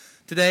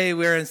Today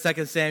we're in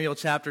 2 Samuel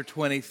chapter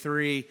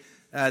 23.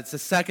 It's the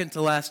second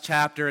to last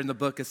chapter in the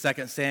book of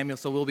 2 Samuel,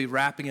 so we'll be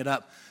wrapping it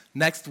up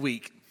next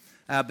week.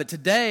 But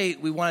today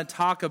we want to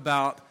talk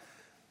about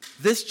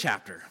this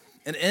chapter.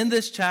 And in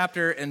this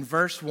chapter, in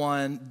verse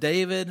 1,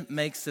 David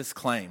makes this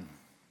claim.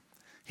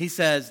 He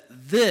says,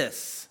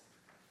 "This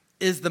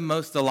is the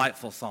most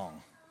delightful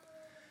song."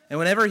 And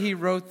whenever he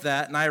wrote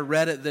that, and I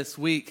read it this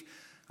week,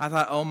 I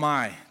thought, oh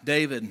my,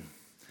 David,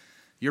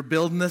 you're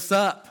building this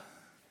up.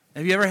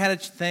 Have you ever had a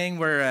thing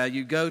where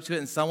you go to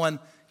it and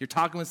you're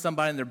talking with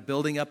somebody and they're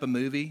building up a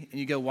movie, and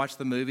you go watch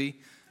the movie,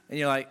 and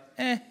you're like,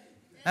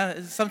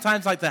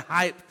 sometimes like the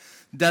hype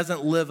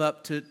doesn't live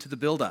up to the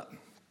build-up.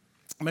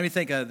 It made me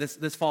think of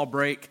this fall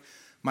break,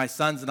 my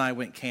sons and I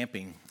went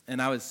camping,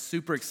 and I was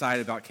super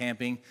excited about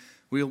camping.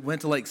 We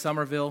went to Lake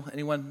Somerville.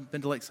 Anyone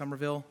been to Lake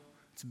Somerville?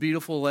 It's a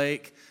beautiful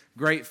lake,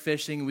 great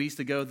fishing. We used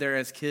to go there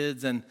as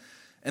kids, and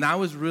I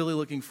was really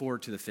looking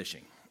forward to the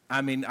fishing.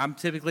 I mean, I'm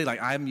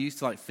used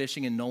to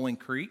fishing in Nolan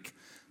Creek,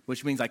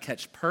 which means I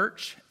catch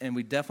perch, and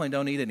we definitely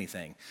don't eat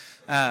anything.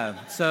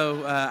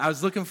 So I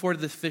was looking forward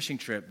to this fishing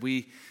trip.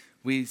 We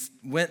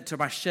went to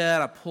my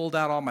shed. I pulled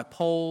out all my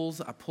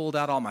poles. I pulled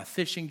out all my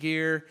fishing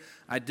gear.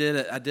 I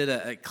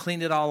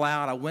cleaned it all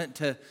out. I went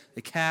to the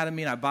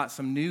academy, and I bought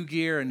some new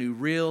gear, a new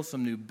reel,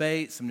 some new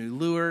bait, some new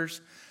lures.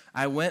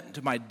 I went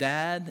to my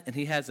dad, and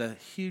he has a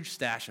huge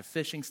stash of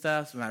fishing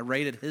stuff, and I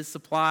raided his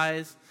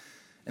supplies.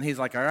 And he's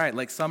like, all right,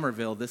 Lake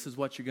Somerville, this is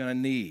what you're going to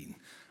need.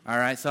 All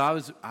right, so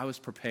I was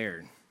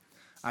prepared.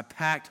 I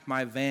packed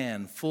my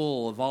van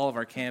full of all of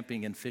our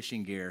camping and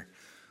fishing gear.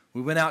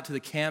 We went out to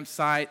the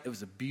campsite. It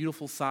was a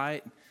beautiful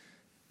site.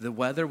 The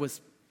weather was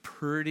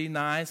pretty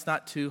nice,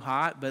 not too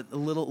hot, but a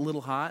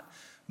little hot.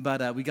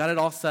 But we got it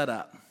all set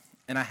up.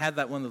 And I had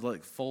that one of those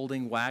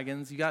folding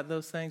wagons. You got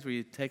those things where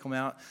you take them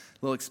out? A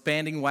little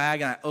expanding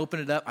wagon. I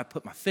opened it up. I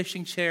put my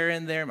fishing chair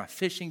in there, my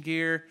fishing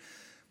gear.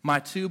 My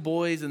two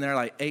boys and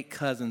their 8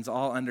 cousins,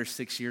 all under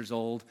 6 years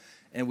old,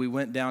 and we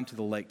went down to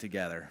the lake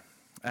together.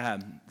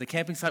 The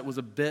camping site was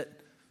a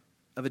bit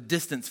of a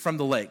distance from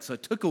the lake, so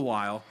it took a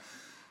while,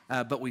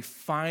 but we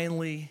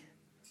finally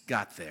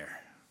got there.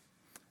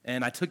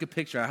 And I took a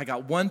picture. I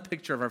got one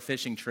picture of our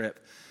fishing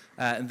trip,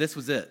 and this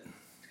was it.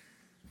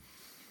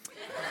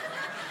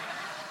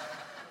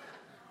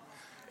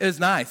 It was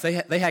nice.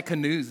 They had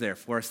canoes there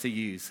for us to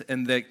use,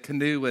 and the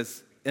canoe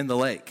was in the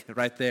lake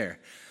right there.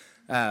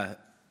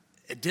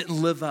 It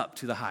didn't live up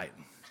to the hype.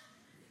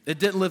 It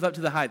didn't live up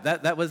to the hype.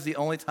 That was the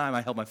only time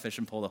I held my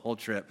fishing pole the whole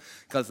trip,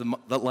 because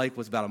the lake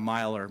was about a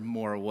mile or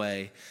more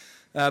away.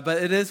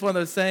 But it is one of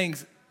those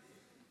things.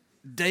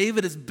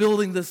 David is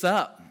building this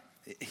up.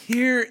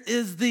 Here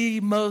is the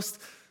most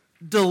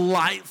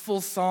delightful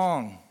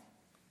song.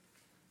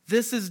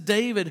 This is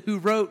David who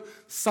wrote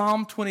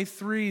Psalm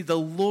 23, "The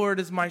Lord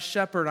is my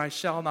shepherd, I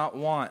shall not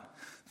want."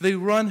 The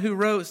one who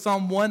wrote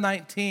Psalm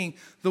 119,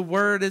 "The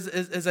word is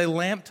a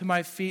lamp to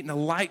my feet and a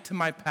light to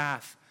my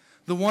path."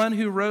 The one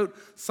who wrote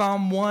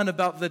Psalm 1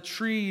 about the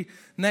tree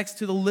next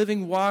to the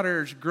living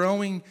waters,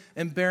 growing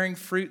and bearing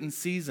fruit in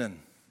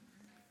season.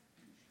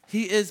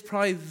 He is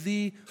probably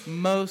the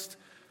most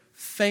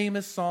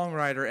famous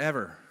songwriter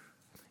ever,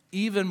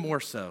 even more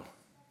so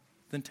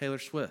than Taylor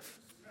Swift.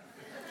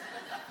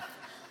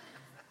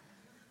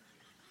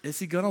 Is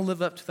he going to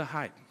live up to the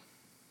hype?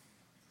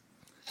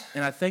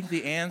 And I think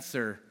the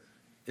answer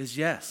is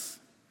yes.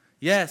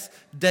 Yes,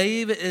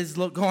 David is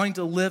going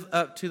to live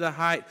up to the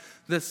hype.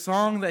 The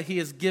song that he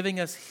is giving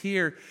us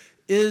here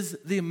is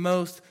the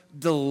most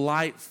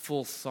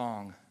delightful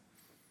song.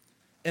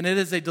 And it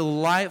is a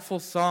delightful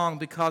song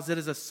because it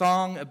is a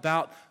song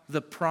about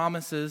the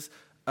promises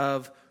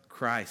of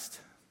Christ.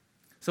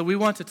 So we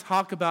want to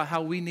talk about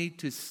how we need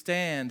to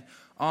stand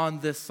on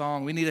this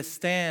song. We need to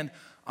stand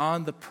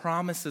on the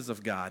promises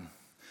of God.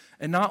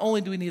 And not only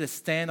do we need to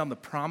stand on the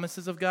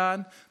promises of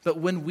God, but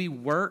when we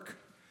work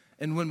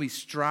and when we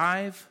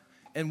strive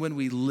and when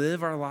we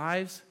live our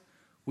lives,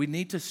 we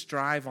need to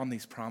strive on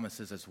these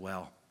promises as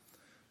well.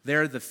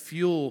 They're the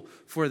fuel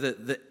for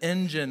the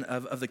engine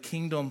of the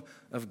kingdom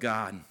of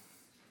God.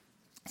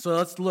 So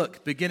let's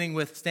look, beginning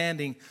with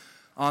standing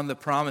on the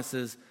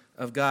promises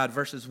of God,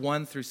 verses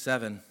 1 through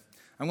 7.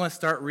 I'm going to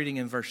start reading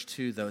in verse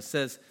 2, though. It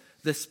says,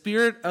 "The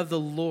Spirit of the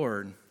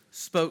Lord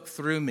spoke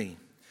through me.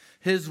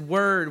 His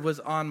word was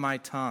on my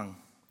tongue.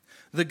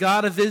 The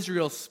God of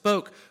Israel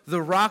spoke.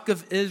 The Rock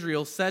of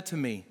Israel said to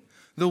me,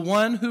 the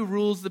one who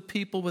rules the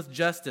people with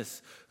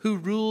justice, who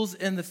rules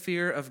in the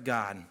fear of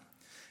God,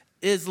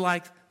 is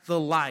like the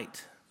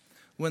light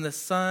when the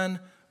sun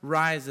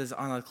rises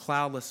on a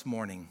cloudless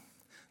morning,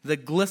 the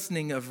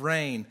glistening of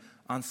rain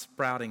on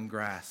sprouting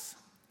grass.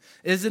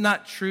 Is it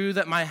not true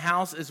that my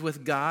house is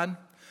with God?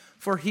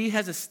 For he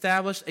has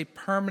established a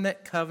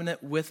permanent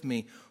covenant with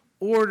me,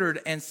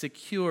 ordered and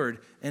secured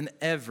in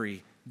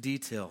every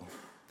detail.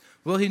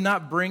 Will he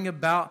not bring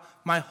about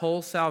my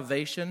whole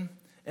salvation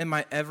and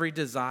my every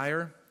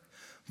desire?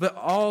 But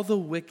all the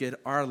wicked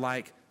are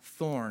like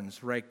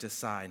thorns raked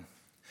aside.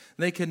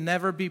 They can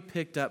never be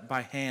picked up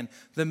by hand.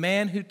 The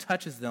man who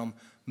touches them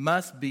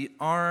must be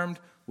armed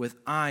with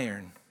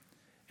iron,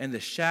 and the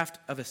shaft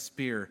of a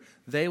spear,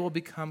 they will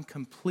become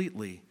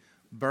completely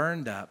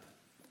burned up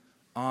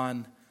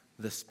on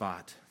the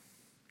spot.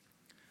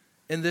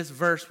 In this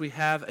verse, we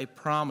have a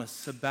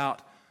promise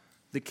about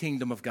the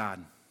kingdom of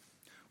God.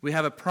 We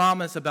have a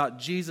promise about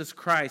Jesus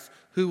Christ,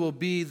 who will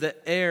be the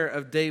heir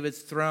of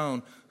David's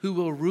throne, who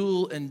will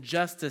rule in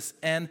justice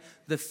and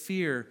the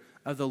fear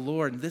of the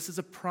Lord. And this is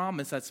a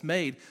promise that's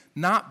made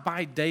not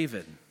by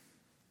David.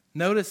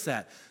 Notice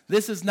that.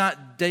 This is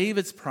not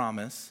David's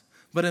promise,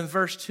 but in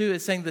verse 2,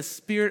 it's saying the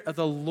Spirit of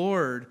the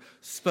Lord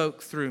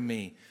spoke through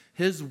me.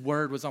 His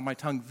word was on my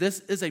tongue.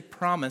 This is a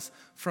promise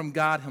from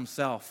God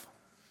himself.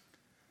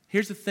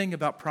 Here's the thing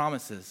about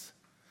promises.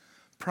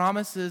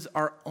 Promises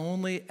are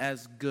only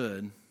as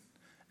good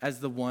as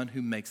the one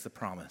who makes the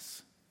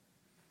promise.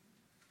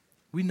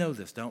 We know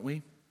this, don't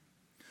we?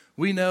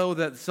 We know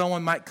that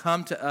someone might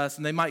come to us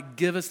and they might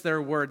give us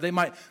their word. They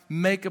might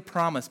make a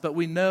promise, but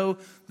we know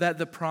that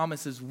the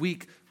promise is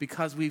weak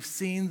because we've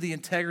seen the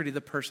integrity of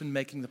the person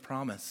making the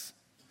promise.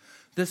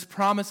 This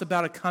promise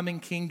about a coming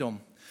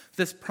kingdom,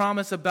 this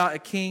promise about a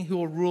king who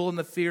will rule in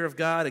the fear of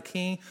God, a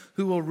king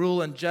who will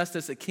rule in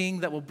justice, a king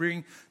that will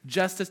bring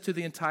justice to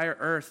the entire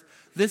earth.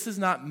 This is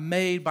not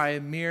made by a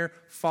mere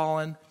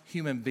fallen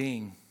human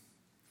being.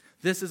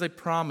 This is a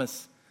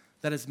promise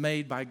that is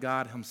made by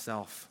God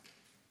himself.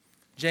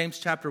 James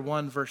chapter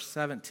 1, verse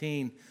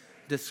 17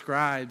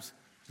 describes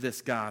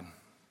this God.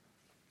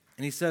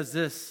 And he says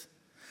this,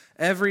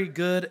 "Every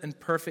good and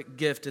perfect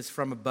gift is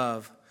from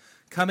above,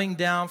 coming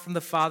down from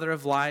the Father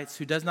of lights,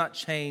 who does not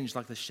change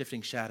like the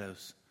shifting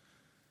shadows."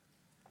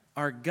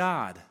 Our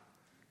God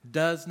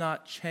does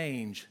not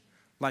change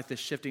like the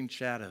shifting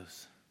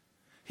shadows.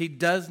 He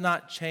does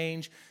not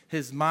change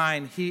his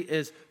mind. He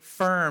is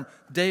firm.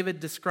 David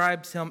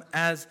describes him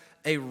as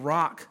a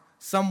rock,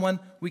 someone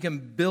we can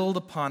build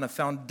upon, a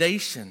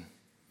foundation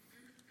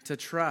to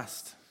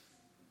trust.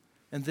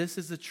 And this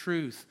is the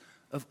truth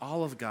of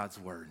all of God's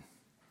word.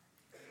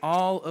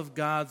 All of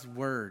God's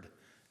word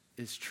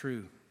is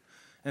true.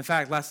 In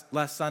fact,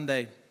 last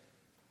Sunday,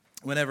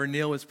 whenever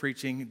Neil was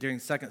preaching during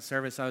second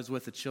service, I was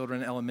with the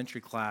children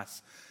elementary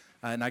class,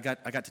 and I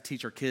got to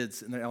teach our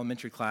kids in their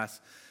elementary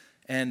class.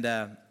 And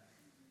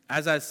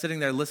as I was sitting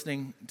there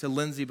listening to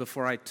Lindsay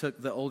before I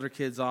took the older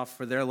kids off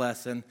for their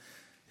lesson,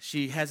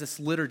 she has this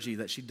liturgy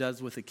that she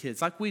does with the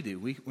kids, like we do.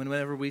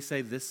 Whenever we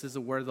say, "This is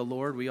the word of the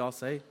Lord," we all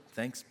say,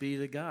 "Thanks be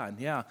to God."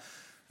 Yeah.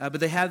 But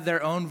they had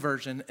their own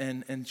version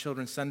in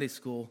children's Sunday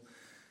school.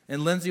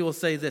 And Lindsay will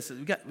say this,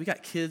 we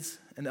got kids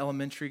in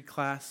elementary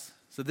class,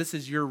 so this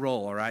is your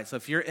role, all right? So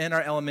if you're in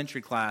our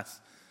elementary class,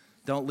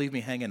 don't leave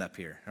me hanging up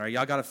here, all right?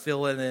 Y'all got to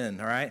fill it in,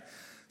 all right?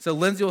 So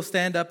Lindsay will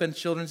stand up in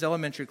children's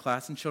elementary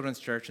class in children's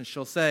church, and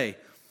she'll say,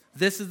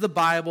 "This is the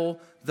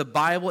Bible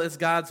is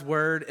God's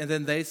word," and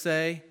then they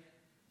say,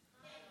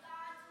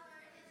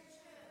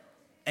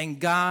 "And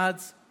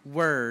God's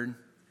word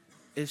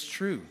is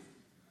true."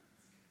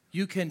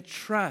 You can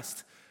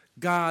trust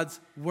God's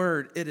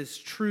word. It is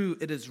true.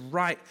 It is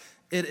right.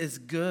 It is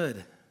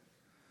good.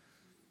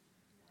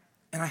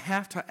 And I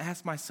have to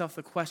ask myself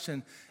the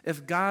question,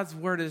 if God's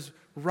word is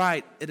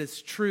right, it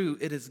is true,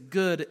 it is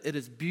good, it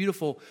is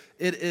beautiful,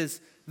 it is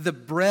the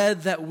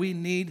bread that we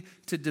need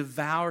to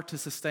devour to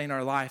sustain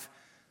our life,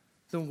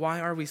 then why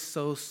are we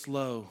so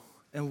slow?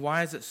 And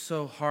why is it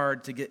so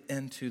hard to get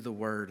into the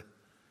word?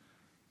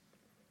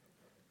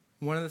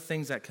 One of the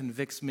things that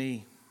convicts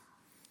me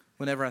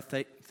whenever I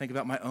think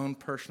about my own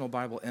personal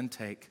Bible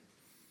intake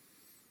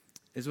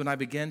is when I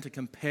begin to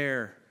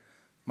compare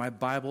my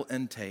Bible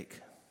intake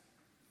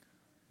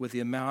with the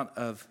amount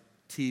of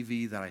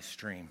TV that I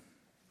stream.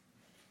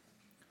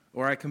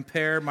 Or I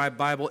compare my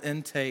Bible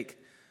intake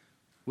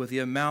with the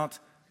amount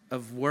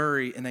of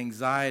worry and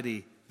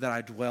anxiety that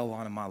I dwell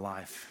on in my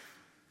life.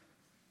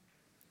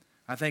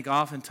 I think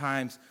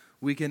oftentimes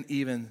we can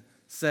even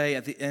say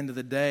at the end of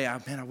the day,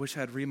 "Man, I wish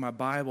I'd read my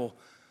Bible,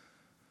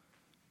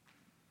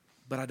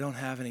 but I don't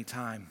have any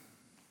time."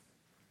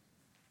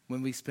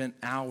 When we spend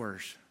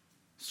hours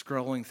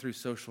scrolling through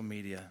social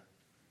media,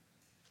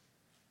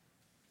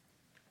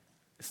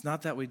 it's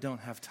not that we don't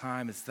have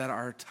time, it's that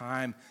our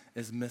time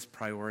is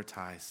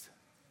misprioritized.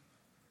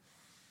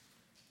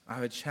 I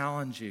would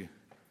challenge you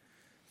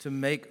to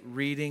make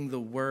reading the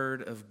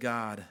Word of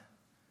God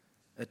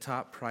a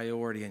top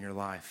priority in your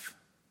life.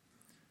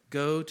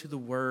 Go to the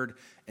Word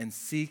and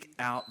seek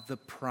out the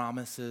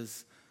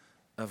promises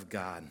of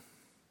God.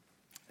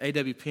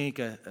 A.W. Pink,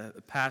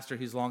 a pastor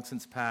who's long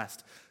since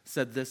passed,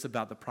 said this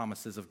about the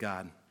promises of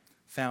God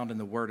found in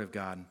the Word of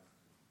God.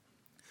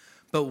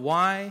 "But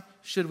why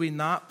should we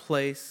not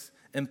place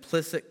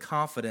implicit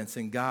confidence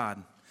in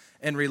God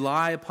and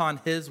rely upon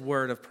His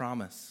word of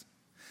promise?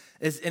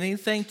 Is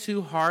anything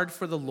too hard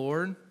for the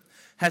Lord?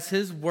 Has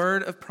His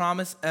word of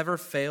promise ever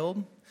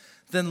failed?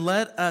 Then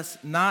let us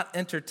not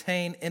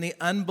entertain any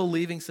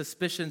unbelieving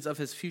suspicions of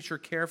His future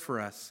care for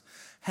us.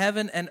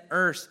 Heaven and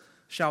earth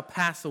shall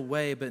pass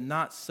away, but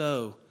not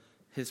so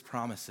His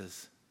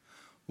promises."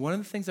 One of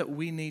the things that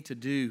we need to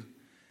do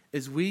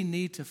is we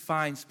need to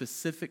find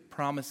specific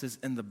promises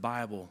in the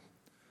Bible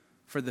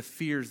for the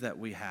fears that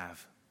we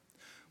have.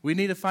 We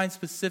need to find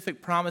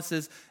specific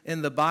promises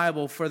in the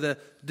Bible for the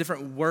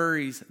different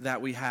worries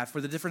that we have,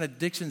 for the different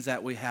addictions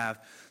that we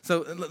have.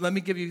 So let me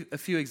give you a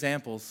few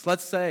examples.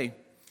 Let's say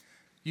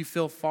you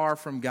feel far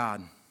from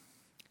God.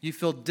 You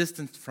feel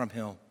distant from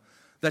Him,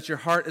 that your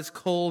heart is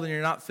cold and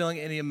you're not feeling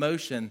any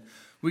emotion.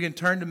 We can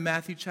turn to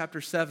Matthew chapter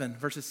 7,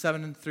 verses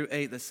 7 through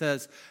 8 that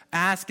says,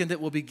 "Ask and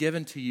it will be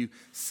given to you.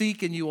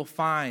 Seek and you will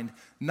find.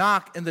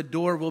 Knock and the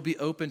door will be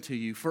open to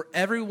you. For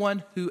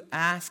everyone who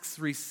asks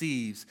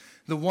receives.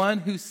 The one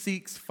who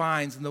seeks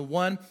finds. And the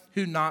one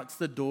who knocks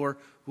the door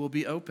will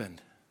be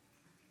opened."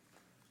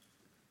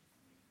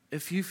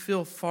 If you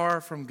feel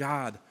far from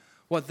God,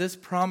 what this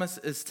promise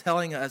is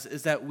telling us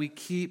is that we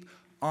keep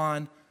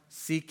on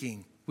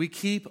seeking. We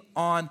keep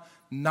on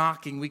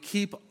knocking. We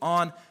keep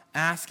on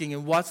asking.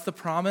 And what's the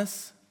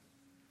promise?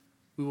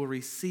 We will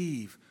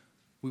receive,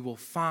 we will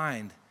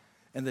find,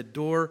 and the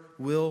door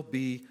will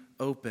be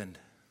opened.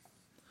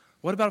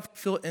 What about if you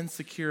feel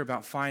insecure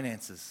about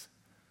finances?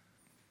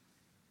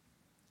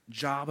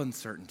 Job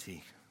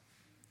uncertainty.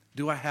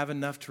 Do I have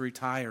enough to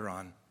retire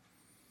on?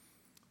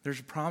 There's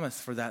a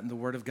promise for that in the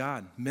Word of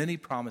God. Many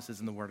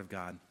promises in the Word of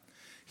God.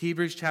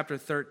 Hebrews chapter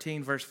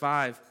 13, verse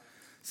 5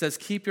 says,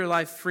 "Keep your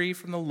life free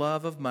from the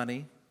love of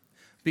money.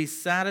 Be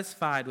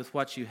satisfied with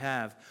what you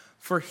have.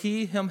 For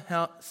He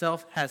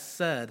Himself has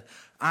said,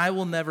 I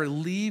will never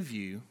leave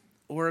you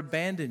or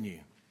abandon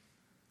you."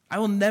 I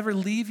will never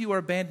leave you or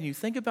abandon you.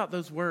 Think about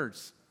those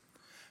words.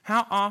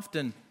 How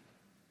often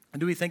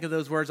do we think of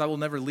those words, "I will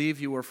never leave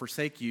you or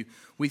forsake you"?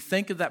 We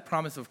think of that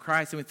promise of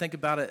Christ and we think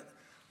about it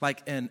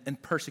like in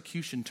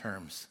persecution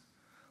terms.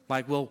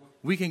 Like, well,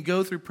 we can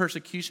go through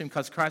persecution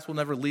because Christ will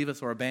never leave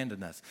us or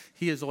abandon us.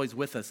 He is always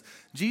with us.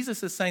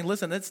 Jesus is saying,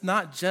 listen, it's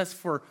not just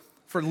for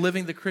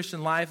living the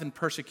Christian life in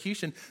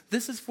persecution.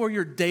 This is for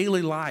your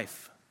daily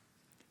life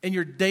and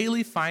your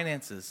daily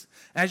finances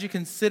as you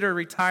consider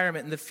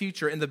retirement in the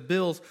future and the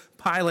bills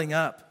piling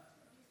up.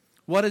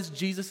 What is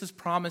Jesus'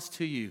 promise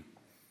to you?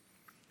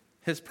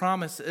 His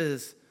promise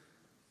is,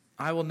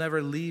 "I will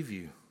never leave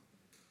you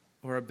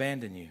or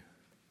abandon you."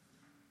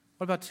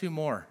 What about two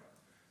more?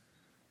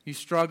 You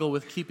struggle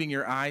with keeping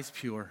your eyes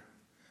pure.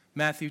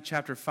 Matthew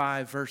chapter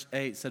 5, verse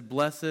 8 said,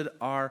 "Blessed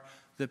are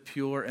the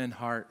pure in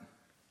heart,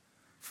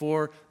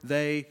 for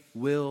they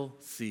will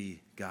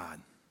see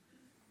God."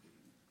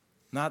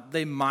 Not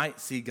they might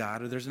see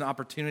God, or there's an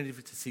opportunity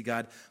to see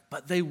God,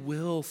 but they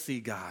will see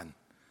God.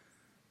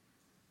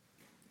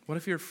 What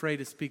if you're afraid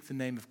to speak the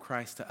name of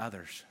Christ to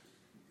others?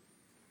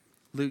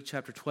 Luke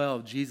chapter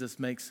 12, Jesus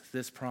makes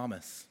this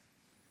promise.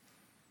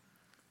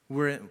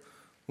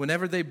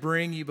 Whenever they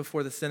bring you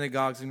before the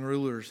synagogues and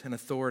rulers and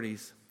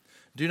authorities,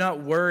 do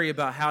not worry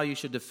about how you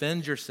should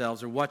defend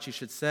yourselves or what you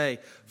should say,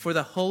 for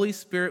the Holy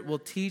Spirit will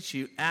teach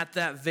you at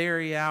that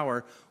very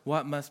hour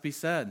what must be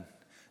said.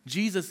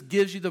 Jesus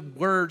gives you the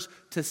words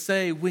to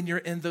say when you're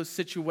in those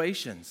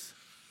situations.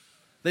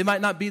 They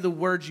might not be the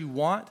words you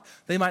want.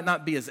 They might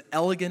not be as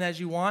elegant as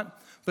you want,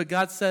 but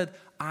God said,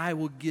 "I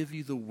will give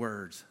you the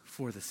words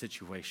for the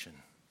situation."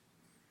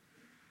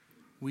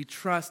 We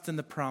trust in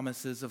the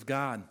promises of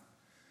God.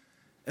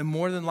 And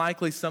more than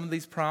likely, some of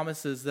these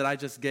promises that I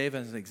just gave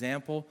as an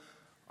example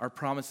are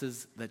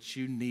promises that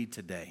you need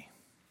today.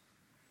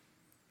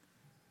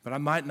 But I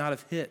might not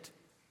have hit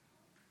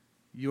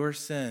your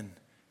sin,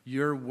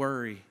 your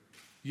worry,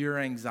 your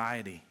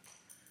anxiety.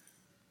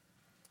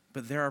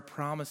 But there are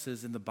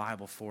promises in the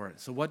Bible for it.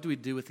 So what do we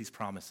do with these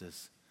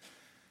promises?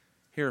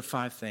 Here are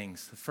 5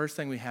 things. The first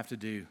thing we have to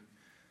do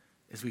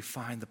is we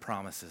find the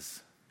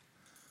promises.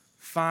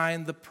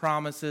 Find the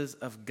promises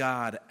of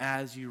God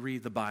as you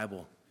read the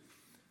Bible.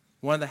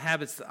 One of the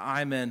habits that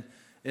I'm in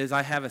is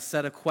I have a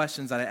set of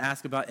questions that I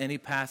ask about any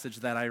passage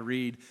that I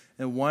read.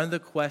 And one of the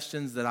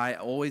questions that I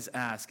always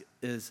ask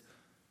is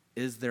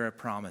there a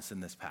promise in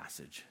this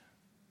passage?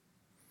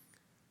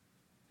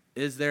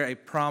 Is there a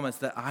promise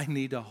that I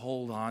need to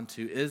hold on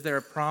to? Is there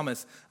a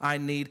promise I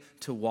need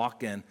to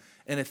walk in?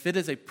 And if it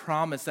is a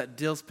promise that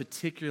deals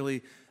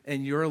particularly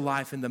in your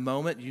life in the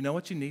moment, you know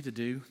what you need to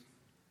do?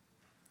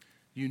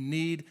 You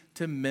need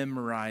to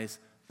memorize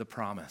the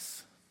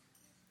promise.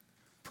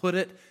 Put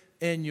it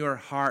in your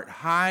heart.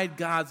 Hide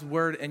God's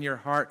word in your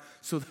heart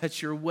so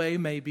that your way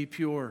may be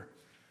pure.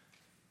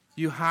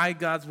 You hide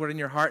God's word in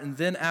your heart, and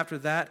then after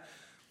that,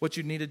 what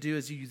you need to do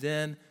is you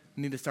then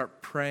need to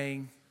start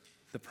praying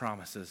the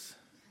promises.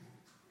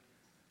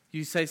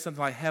 You say something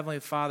like,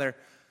 "Heavenly Father,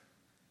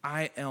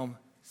 I am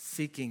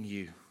seeking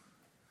you.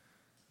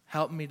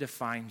 Help me to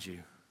find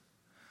you.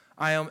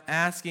 I am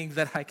asking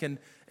that I can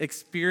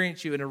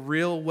experience you in a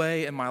real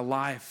way in my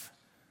life.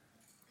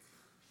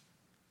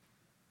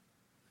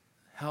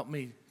 Help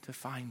me to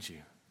find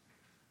you."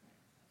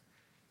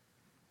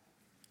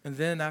 And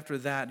then after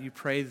that, you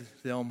pray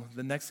them.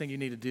 The next thing you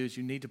need to do is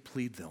you need to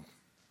plead them.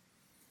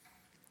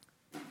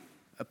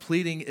 A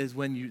pleading is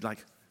when you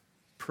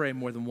pray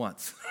more than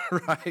once,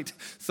 right?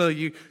 So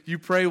you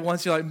pray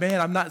once, you're like, "Man,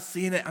 I'm not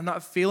seeing it. I'm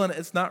not feeling it.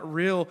 It's not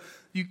real."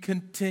 You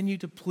continue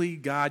to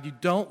plead God. You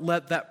don't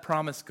let that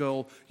promise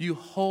go. You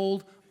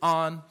hold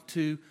on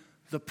to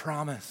the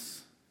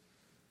promise.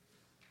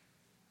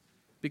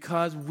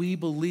 because we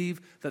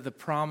believe that the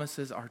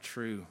promises are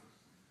true.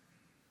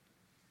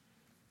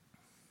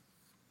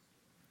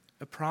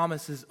 A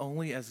promise is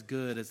only as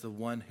good as the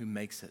one who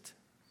makes it.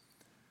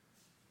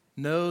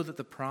 Know that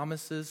the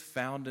promises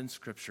found in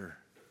Scripture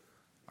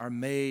are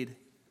made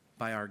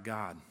by our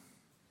God,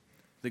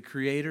 the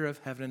creator of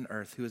heaven and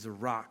earth, who is a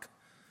rock,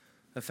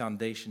 a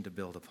foundation to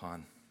build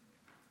upon.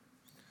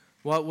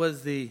 What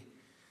was the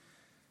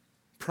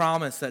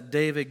promise that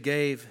David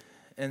gave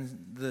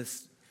in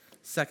this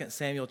 2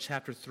 Samuel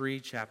chapter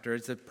 3 chapter?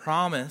 It's a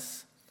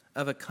promise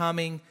of a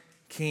coming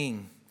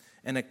king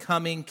and a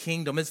coming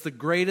kingdom. It's the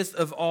greatest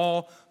of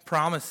all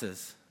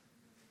promises.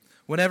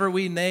 Whenever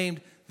we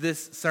named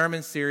this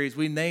sermon series,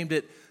 we named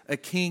it A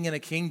King and a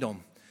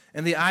Kingdom.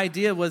 And the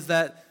idea was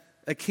that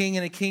a king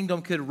and a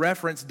kingdom could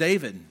reference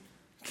David.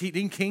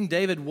 King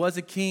David was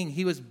a king.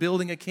 He was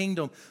building a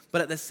kingdom.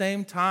 But at the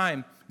same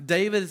time,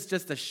 David is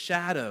just a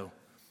shadow,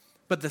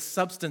 but the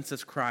substance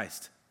is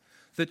Christ.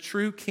 The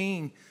true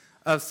king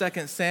of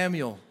 2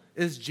 Samuel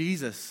is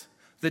Jesus.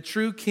 The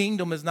true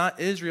kingdom is not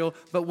Israel,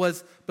 but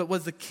was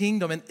the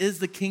kingdom and is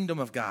the kingdom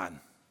of God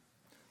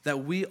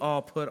that we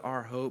all put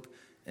our hope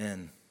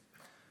in.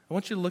 I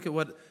want you to look at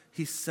what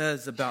he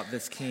says about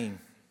this king.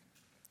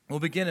 We'll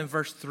begin in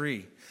verse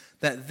 3,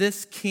 that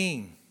this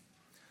king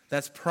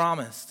that's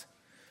promised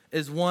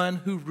is one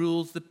who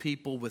rules the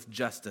people with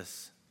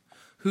justice,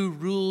 who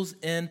rules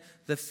in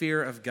the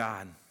fear of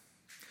God.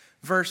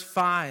 Verse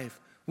 5,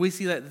 we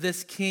see that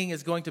this king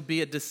is going to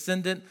be a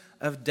descendant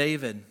of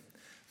David,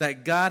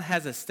 that God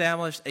has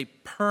established a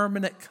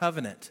permanent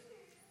covenant,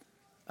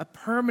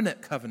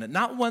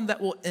 not one that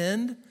will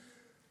end,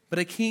 but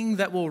a king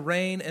that will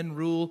reign and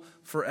rule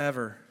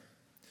forever.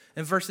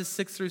 In verses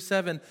 6 through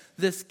 7,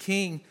 this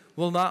king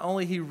will not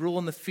only he rule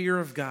in the fear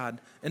of God,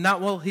 and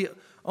not will he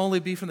only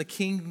be from the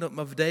kingdom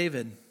of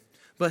David,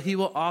 but he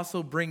will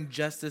also bring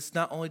justice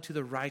not only to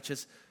the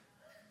righteous,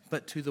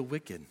 but to the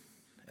wicked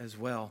as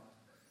well.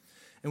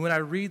 And when I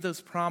read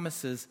those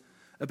promises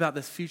about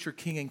this future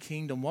king and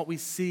kingdom, what we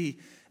see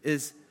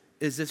is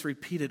this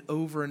repeated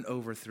over and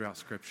over throughout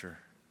Scripture.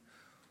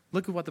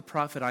 Look at what the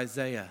prophet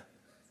Isaiah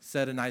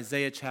said in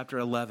Isaiah chapter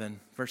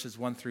 11, verses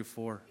 1 through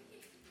 4.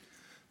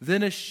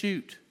 Then a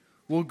shoot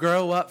will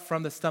grow up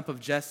from the stump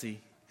of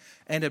Jesse,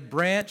 and a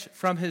branch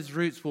from his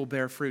roots will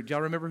bear fruit. Do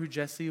y'all remember who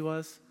Jesse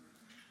was?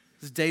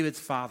 This is David's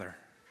father,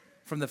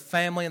 from the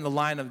family and the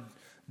line of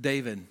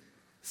David,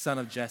 son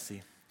of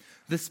Jesse.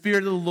 The Spirit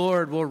of the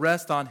Lord will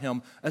rest on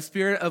him, a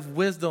spirit of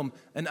wisdom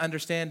and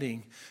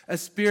understanding, a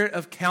spirit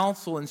of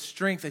counsel and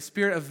strength, a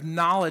spirit of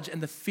knowledge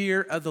and the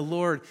fear of the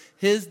Lord.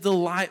 His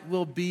delight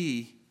will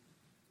be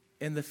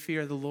in the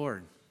fear of the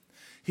Lord.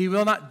 He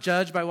will not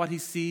judge by what he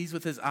sees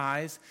with his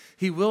eyes.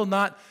 He will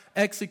not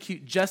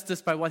execute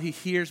justice by what he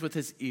hears with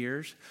his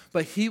ears,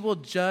 but he will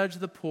judge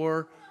the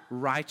poor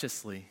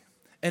righteously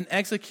and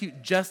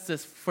execute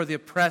justice for the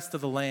oppressed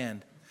of the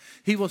land.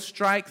 He will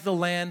strike the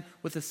land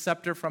with a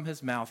scepter from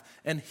his mouth,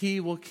 and he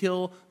will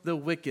kill the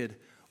wicked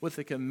with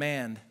a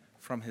command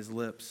from his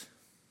lips.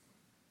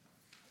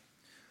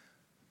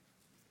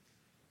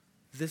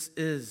 This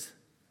is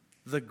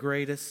the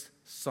greatest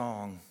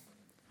song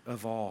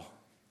of all.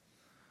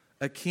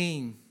 A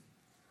king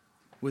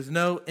with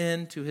no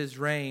end to his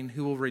reign,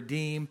 who will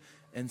redeem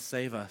and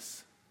save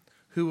us,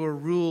 who will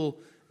rule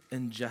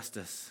in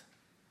justice.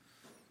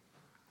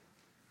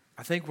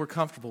 I think we're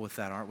comfortable with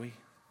that, aren't we?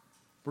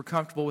 We're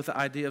comfortable with the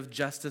idea of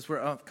justice.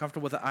 We're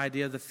comfortable with the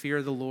idea of the fear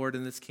of the Lord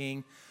and this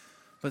king.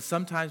 But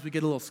sometimes we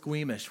get a little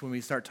squeamish when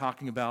we start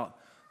talking about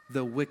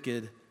the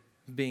wicked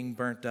being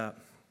burnt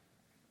up.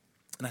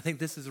 And I think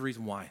this is the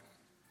reason why.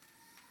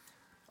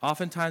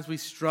 Oftentimes we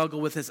struggle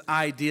with this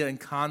idea and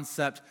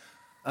concept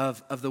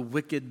of the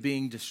wicked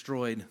being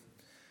destroyed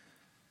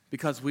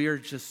because we are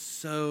just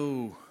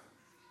so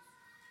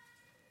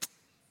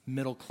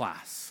middle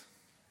class,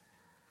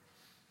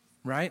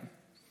 right?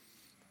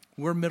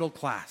 We're middle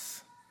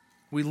class.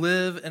 We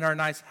live in our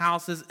nice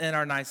houses, in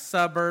our nice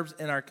suburbs,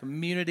 in our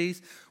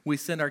communities. We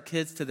send our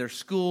kids to their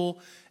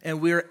school,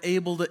 and we are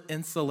able to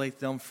insulate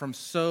them from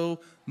so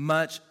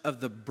much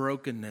of the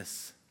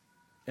brokenness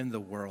in the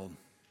world.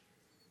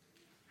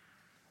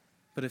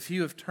 But if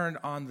you have turned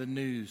on the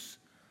news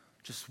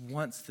just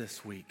once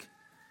this week,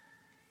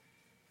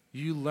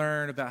 you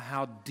learn about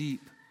how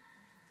deep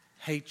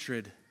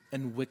hatred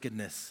and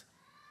wickedness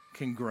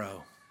can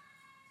grow.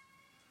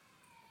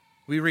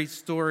 We read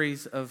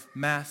stories of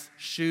mass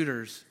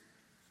shooters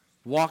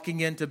walking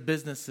into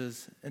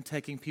businesses and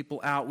taking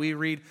people out. We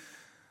read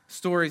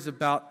stories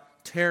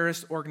about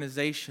terrorist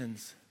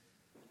organizations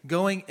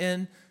going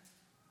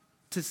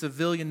into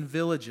civilian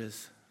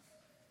villages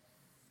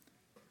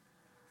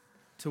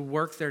to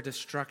work their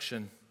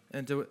destruction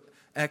and to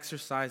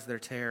exercise their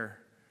terror.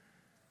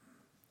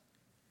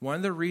 One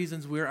of the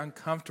reasons we're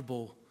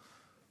uncomfortable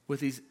with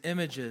these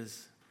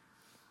images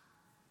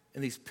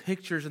and these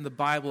pictures in the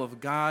Bible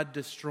of God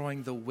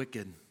destroying the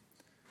wicked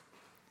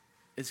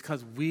is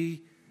because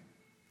we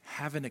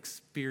haven't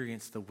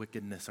experienced the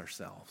wickedness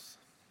ourselves.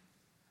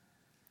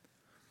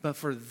 But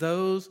for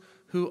those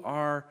who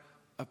are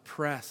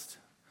oppressed,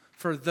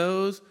 for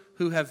those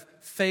who have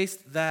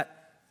faced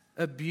that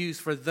abuse,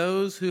 for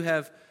those who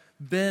have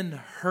been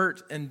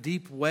hurt in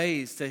deep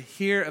ways, to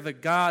hear of a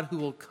God who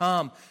will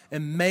come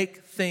and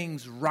make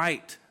things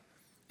right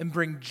and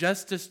bring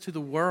justice to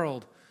the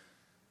world.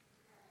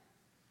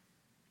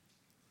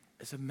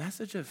 It's a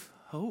message of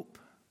hope.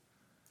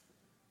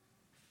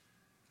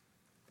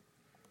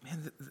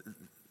 Man,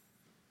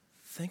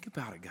 think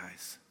about it,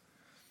 guys.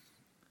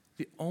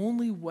 The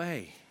only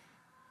way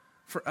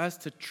for us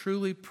to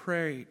truly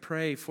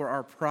pray for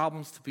our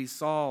problems to be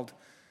solved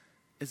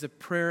is a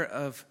prayer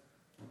of,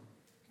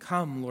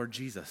 "Come, Lord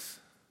Jesus."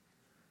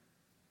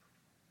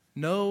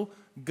 No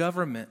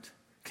government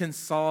can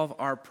solve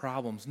our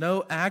problems.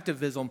 No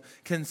activism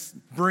can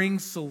bring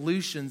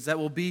solutions that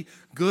will be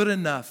good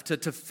enough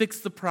to fix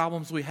the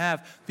problems we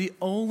have. The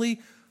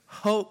only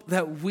hope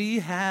that we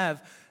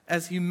have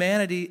as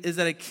humanity is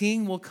that a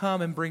king will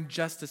come and bring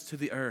justice to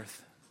the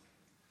earth.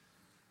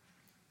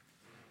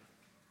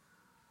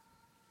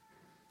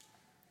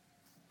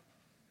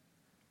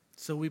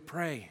 So we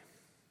pray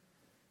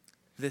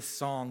this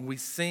song. We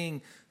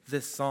sing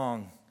this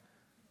song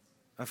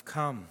of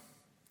 "Come,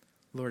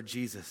 Lord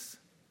Jesus."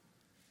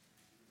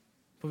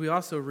 But we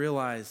also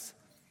realize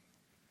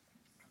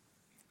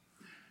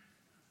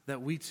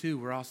that we too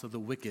were also the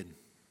wicked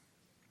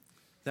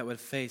that would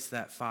face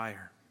that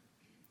fire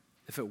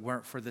if it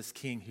weren't for this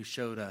king who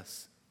showed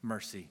us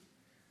mercy.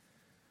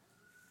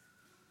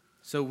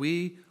 So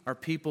we are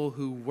people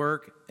who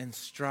work and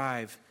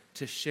strive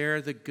to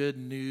share the good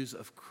news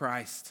of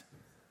Christ,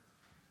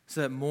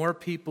 so that more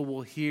people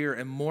will hear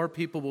and more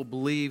people will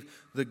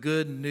believe the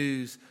good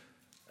news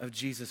of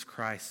Jesus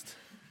Christ.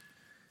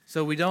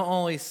 So we don't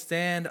only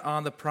stand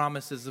on the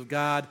promises of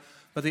God,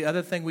 but the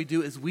other thing we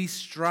do is we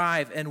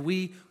strive and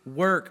we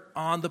work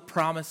on the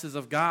promises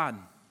of God.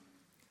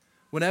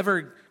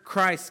 Whenever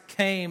Christ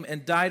came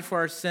and died for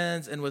our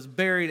sins and was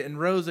buried and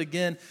rose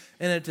again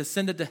and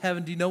ascended to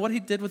heaven, do you know what he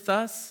did with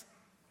us?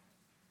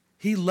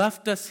 He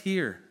left us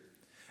here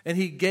and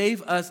he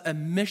gave us a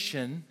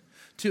mission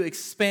to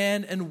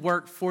expand and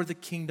work for the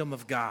kingdom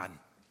of God.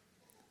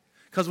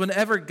 Because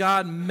whenever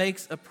God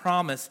makes a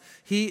promise,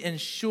 he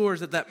ensures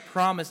that that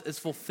promise is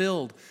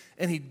fulfilled.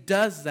 And he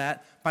does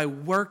that by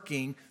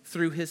working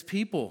through his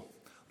people.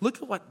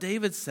 Look at what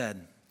David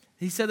said.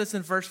 He said this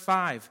in verse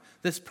 5.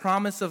 This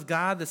promise of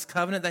God, this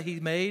covenant that he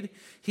made,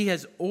 he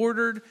has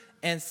ordered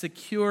and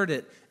secured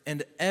it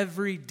in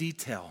every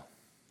detail.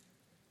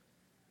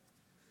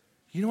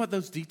 You know what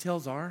those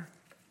details are?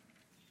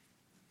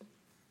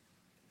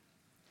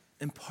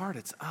 In part,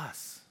 it's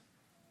us.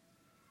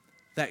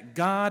 That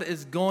God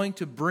is going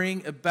to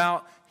bring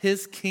about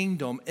his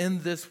kingdom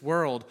in this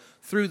world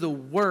through the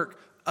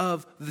work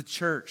of the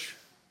church.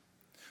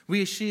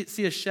 We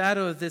see a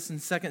shadow of this in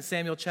 2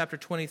 Samuel chapter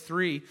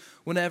 23,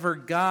 whenever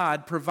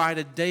God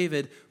provided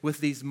David with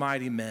these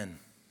mighty men.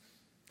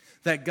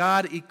 That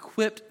God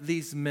equipped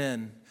these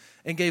men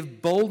and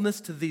gave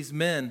boldness to these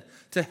men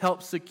to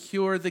help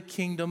secure the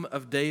kingdom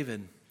of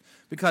David.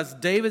 Because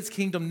David's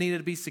kingdom needed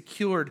to be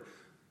secured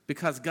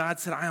because God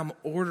said, "I am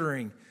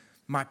ordering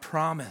my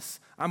promise.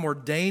 I'm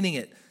ordaining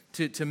it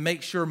to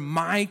make sure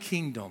my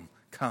kingdom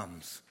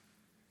comes."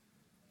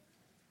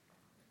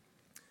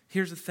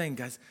 Here's the thing,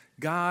 guys.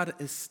 God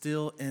is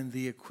still in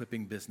the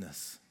equipping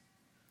business.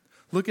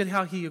 Look at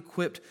how he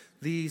equipped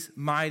these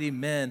mighty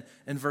men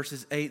in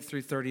verses 8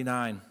 through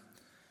 39.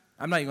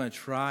 I'm not even going to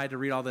try to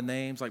read all the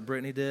names like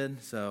Brittany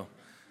did, so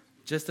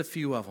just a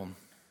few of them.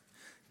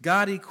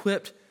 God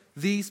equipped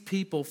these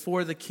people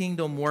for the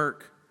kingdom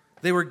work.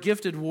 They were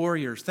gifted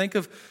warriors. Think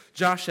of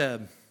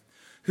Josheb,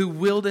 who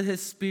wielded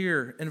his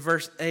spear in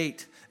verse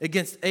 8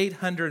 against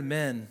 800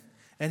 men,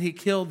 and he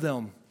killed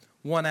them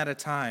one at a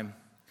time.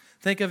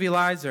 Think of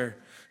Eliezer,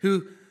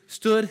 who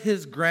stood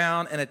his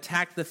ground and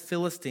attacked the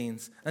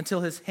Philistines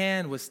until his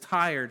hand was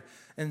tired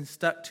and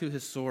stuck to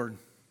his sword.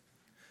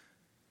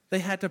 They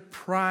had to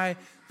pry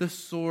the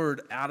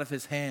sword out of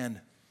his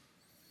hand.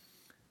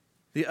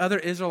 The other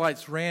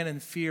Israelites ran in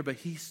fear, but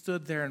he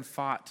stood there and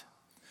fought.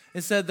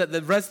 It said that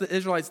the rest of the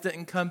Israelites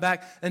didn't come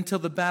back until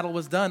the battle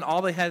was done.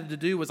 All they had to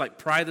do was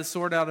pry the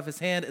sword out of his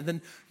hand and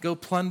then go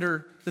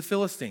plunder the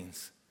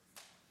Philistines.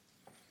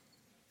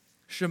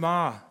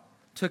 Shammah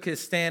took his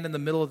stand in the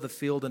middle of the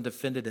field and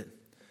defended it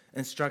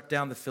and struck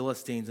down the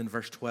Philistines in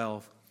verse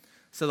 12.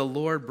 So the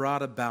Lord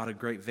brought about a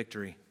great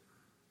victory.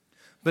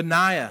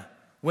 Benaiah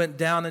went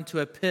down into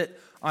a pit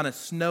on a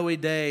snowy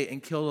day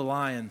and killed a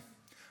lion.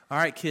 All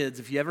right, kids,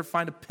 if you ever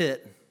find a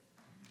pit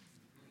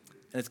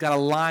and it's got a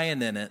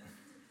lion in it,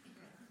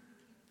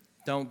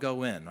 don't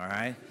go in, all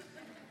right?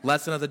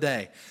 Lesson of the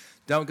day.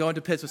 Don't go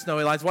into pits with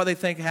snowy lions. What they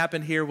think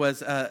happened here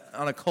was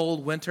on a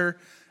cold winter,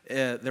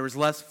 there was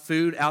less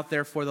food out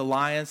there for the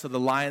lions, so the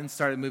lions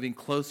started moving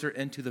closer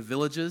into the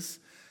villages.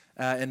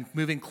 And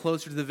moving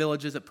closer to the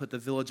villages, it put the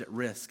village at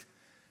risk.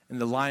 And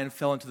the lion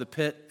fell into the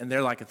pit, and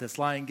they're like, if this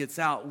lion gets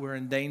out, we're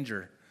in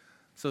danger.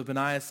 So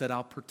Benaiah said,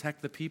 I'll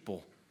protect the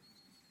people.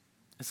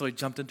 And so he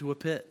jumped into a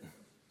pit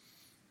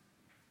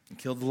and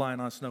killed the lion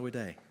on a snowy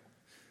day.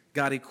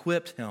 God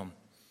equipped him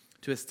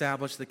to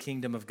establish the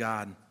kingdom of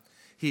God.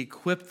 He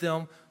equipped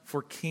them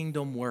for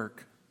kingdom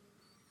work.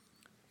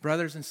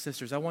 Brothers and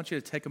sisters, I want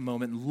you to take a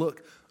moment and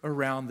look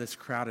around this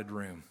crowded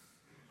room.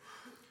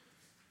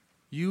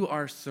 You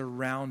are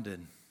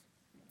surrounded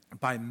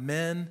by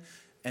men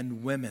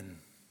and women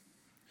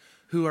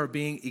who are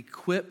being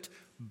equipped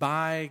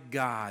by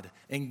God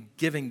and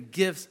given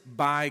gifts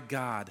by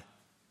God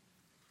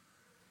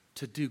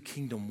to do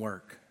kingdom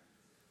work.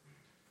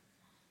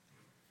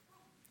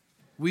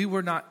 We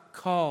were not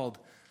called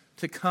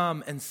to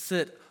come and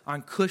sit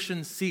on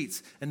cushioned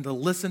seats and to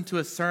listen to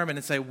a sermon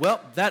and say,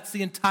 well, that's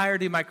the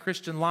entirety of my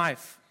Christian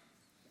life.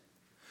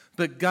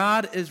 But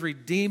God is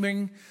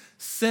redeeming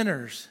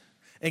sinners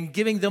and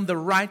giving them the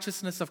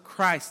righteousness of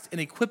Christ and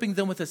equipping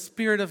them with the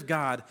Spirit of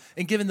God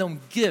and giving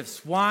them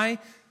gifts. Why?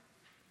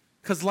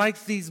 Because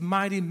like these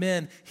mighty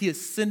men, he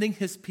is sending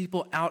his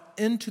people out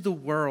into the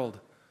world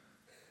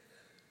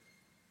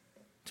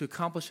to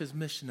accomplish his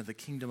mission of the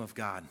kingdom of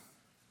God.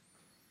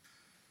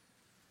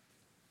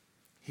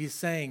 He's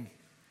saying,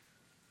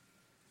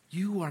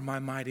 you are my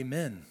mighty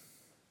men.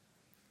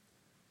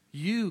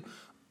 You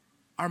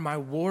are my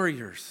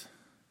warriors.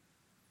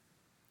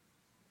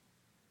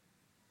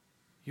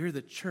 You're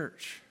the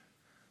church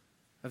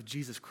of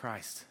Jesus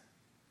Christ,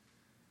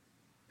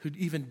 who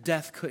even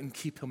death couldn't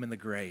keep him in the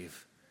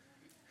grave.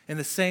 And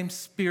the same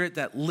Spirit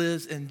that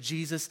lives in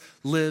Jesus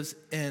lives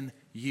in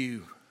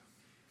you.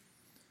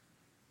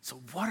 So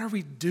what are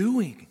we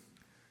doing?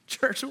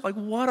 Church,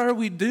 what are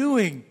we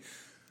doing?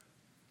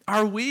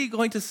 Are we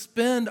going to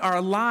spend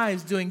our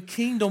lives doing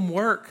kingdom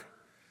work?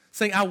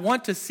 Saying, I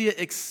want to see it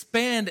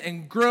expand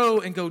and grow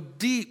and go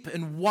deep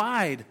and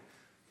wide.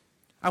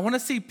 I want to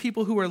see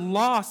people who are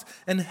lost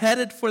and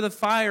headed for the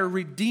fire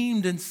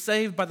redeemed and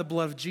saved by the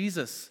blood of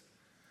Jesus.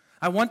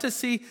 I want to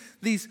see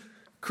these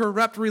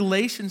corrupt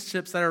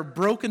relationships that are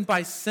broken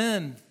by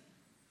sin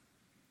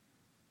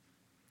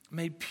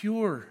made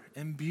pure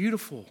and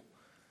beautiful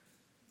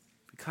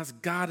because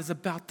God is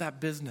about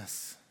that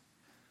business.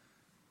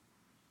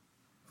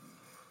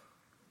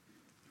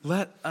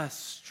 Let us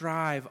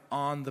strive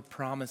on the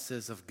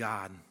promises of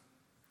God.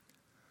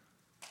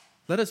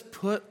 Let us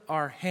put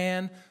our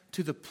hand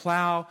to the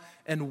plow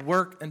and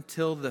work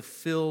until the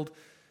field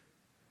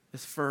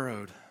is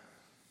furrowed.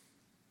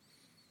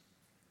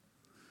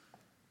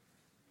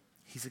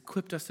 He's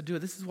equipped us to do it.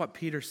 This is what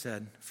Peter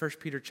said, 1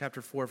 Peter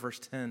chapter 4, verse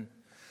 10.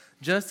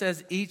 Just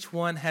as each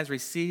one has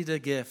received a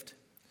gift,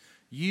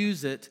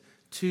 use it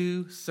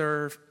to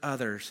serve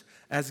others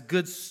as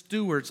good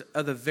stewards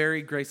of the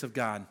very grace of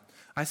God.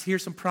 I hear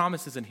some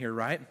promises in here,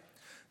 right?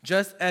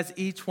 Just as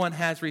each one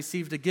has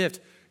received a gift,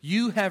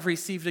 you have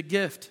received a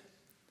gift.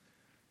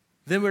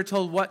 Then we're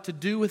told what to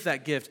do with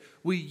that gift.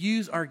 We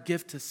use our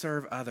gift to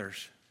serve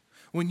others.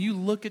 When you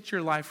look at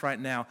your life right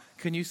now,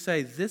 can you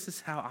say, this is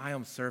how I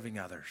am serving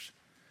others?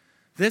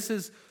 This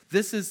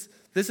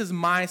is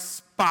my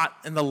spot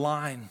in the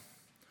line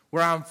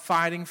where I'm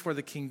fighting for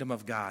the kingdom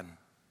of God.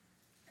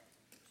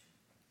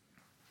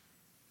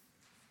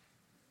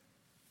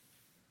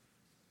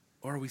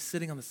 Or are we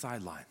sitting on the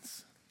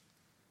sidelines,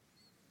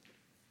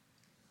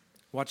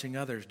 watching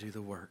others do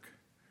the work,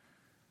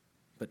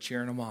 but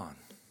cheering them on?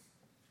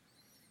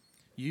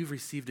 You've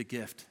received a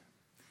gift,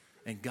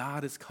 and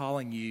God is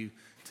calling you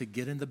to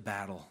get in the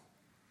battle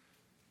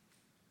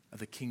of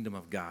the kingdom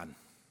of God.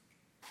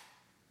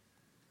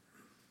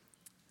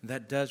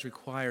 That does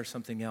require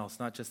something else,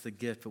 not just the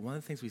gift, but one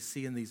of the things we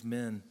see in these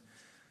men,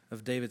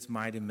 of David's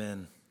mighty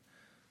men,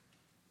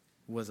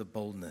 was a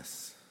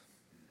boldness.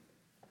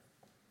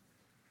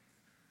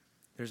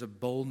 There's a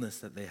boldness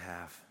that they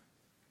have.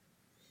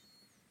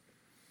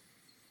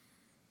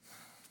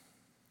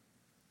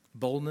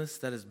 Boldness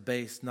that is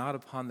based not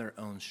upon their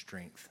own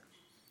strength,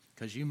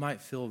 because you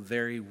might feel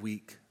very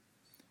weak.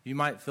 You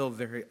might feel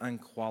very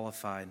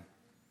unqualified.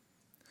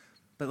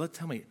 But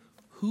tell me,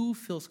 who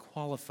feels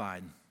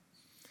qualified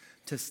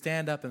to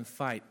stand up and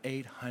fight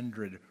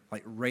 800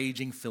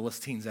 raging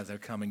Philistines as they're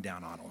coming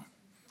down on them?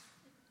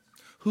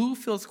 Who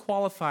feels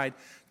qualified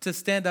to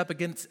stand up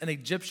against an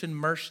Egyptian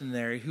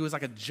mercenary who is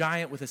like a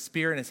giant with a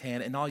spear in his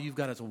hand and all you've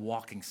got is a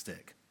walking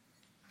stick?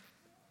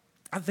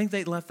 I think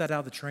they left that out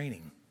of the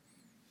training.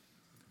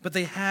 But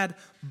they had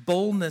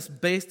boldness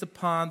based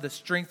upon the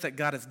strength that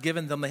God has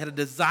given them. They had a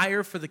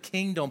desire for the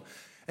kingdom.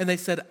 And they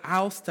said,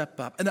 I'll step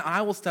up and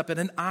I will step in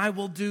and I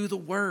will do the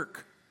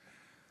work.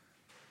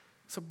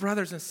 So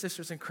brothers and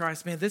sisters in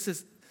Christ, man, this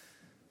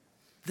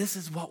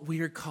is what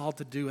we are called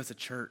to do as a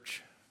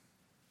church.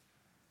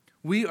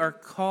 We are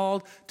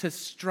called to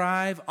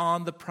strive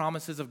on the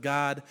promises of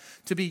God,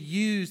 to be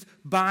used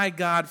by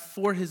God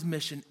for his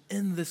mission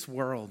in this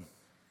world.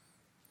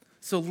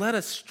 So let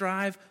us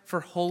strive for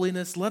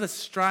holiness. Let us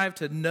strive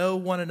to know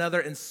one another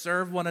and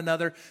serve one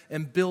another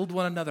and build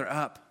one another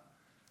up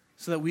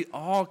so that we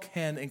all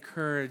can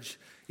encourage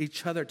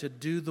each other to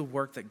do the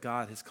work that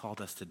God has called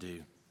us to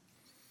do.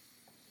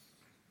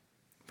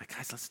 But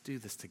guys, let's do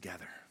this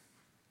together.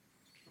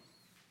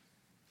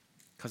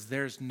 Because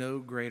there's no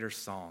greater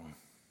song.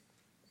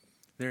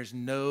 There's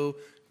no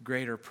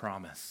greater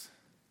promise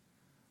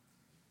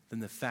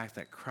than the fact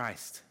that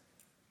Christ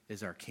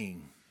is our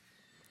King.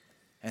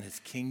 and his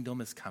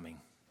kingdom is coming.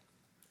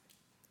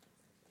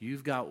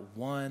 You've got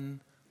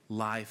one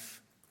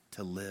life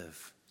to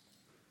live.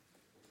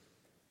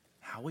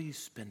 How will you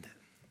spend it?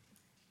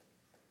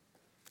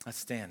 Let's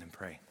stand and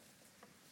pray.